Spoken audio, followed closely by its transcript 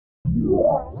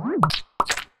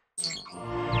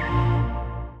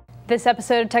This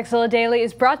episode of Tekzilla Daily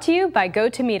is brought to you by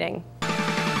GoToMeeting.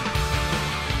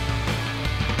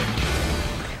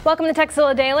 Welcome to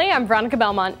Tekzilla Daily. I'm Veronica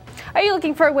Belmont. Are you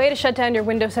looking for a way to shut down your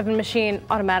Windows 7 machine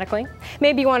automatically?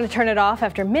 Maybe you want to turn it off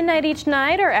after midnight each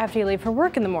night or after you leave for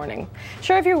work in the morning.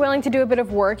 Sure, if you're willing to do a bit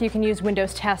of work, you can use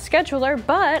Windows Task Scheduler,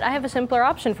 but I have a simpler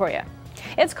option for you.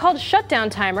 It's called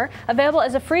ShutDown Timer, available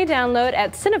as a free download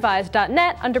at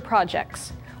Sinvise.net under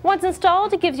Projects. Once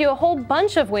installed, it gives you a whole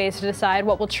bunch of ways to decide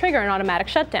what will trigger an automatic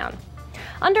shutdown.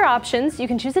 Under Options, you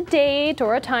can choose a date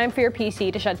or a time for your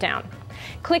PC to shut down.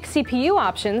 Click CPU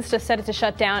Options to set it to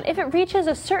shut down if it reaches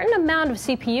a certain amount of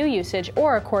CPU usage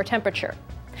or a core temperature.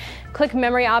 Click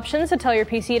Memory Options to tell your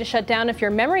PC to shut down if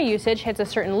your memory usage hits a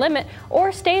certain limit or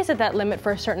stays at that limit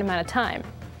for a certain amount of time.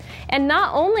 And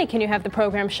not only can you have the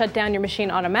program shut down your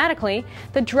machine automatically,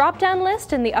 the drop-down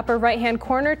list in the upper right-hand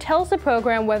corner tells the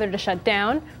program whether to shut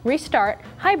down, restart,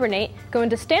 hibernate, go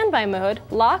into standby mode,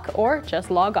 lock, or just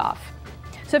log off.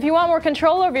 So if you want more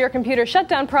control over your computer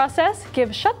shutdown process,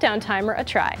 give ShutDown Timer a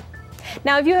try.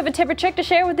 Now, if you have a tip or trick to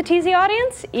share with the TZ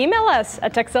audience, email us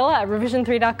at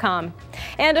tekzilla@revision3.com.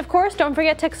 And of course, don't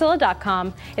forget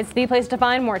tekzilla.com. It's the place to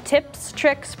find more tips,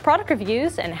 tricks, product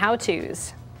reviews, and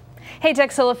how-tos. Hey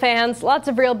Tekzilla fans, lots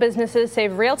of real businesses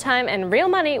save real time and real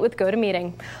money with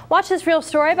GoToMeeting. Watch this real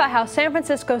story about how San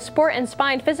Francisco sport and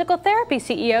spine physical therapy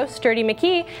CEO Sturdy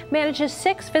McKee manages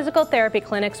 6 physical therapy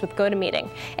clinics with GoToMeeting.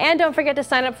 And don't forget to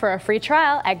sign up for a free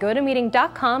trial at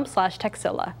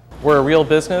gotomeeting.com/Tekzilla. We're a real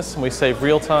business and we save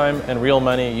real time and real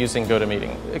money using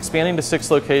GoToMeeting. Expanding to 6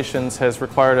 locations has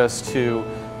required us to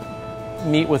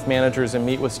meet with managers and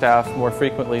meet with staff more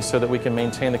frequently so that we can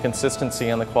maintain the consistency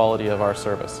and the quality of our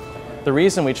service. The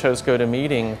reason we chose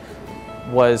GoToMeeting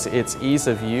was its ease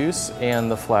of use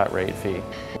and the flat rate fee.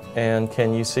 And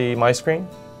can you see my screen?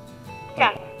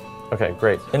 Yes. Okay,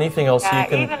 great. Anything else you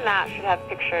can... Even that should have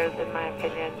pictures, in my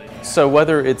opinion. So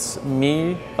whether it's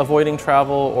me avoiding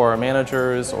travel or our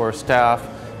managers or staff,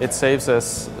 it saves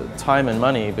us time and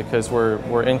money because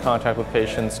we're in contact with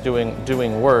patients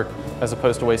doing work as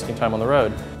opposed to wasting time on the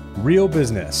road. Real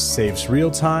business saves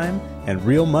real time and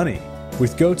real money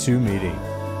with GoToMeeting.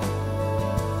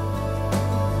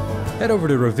 Head over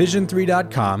to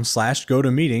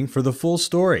revision3.com/GoToMeeting for the full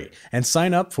story and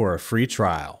sign up for a free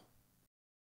trial.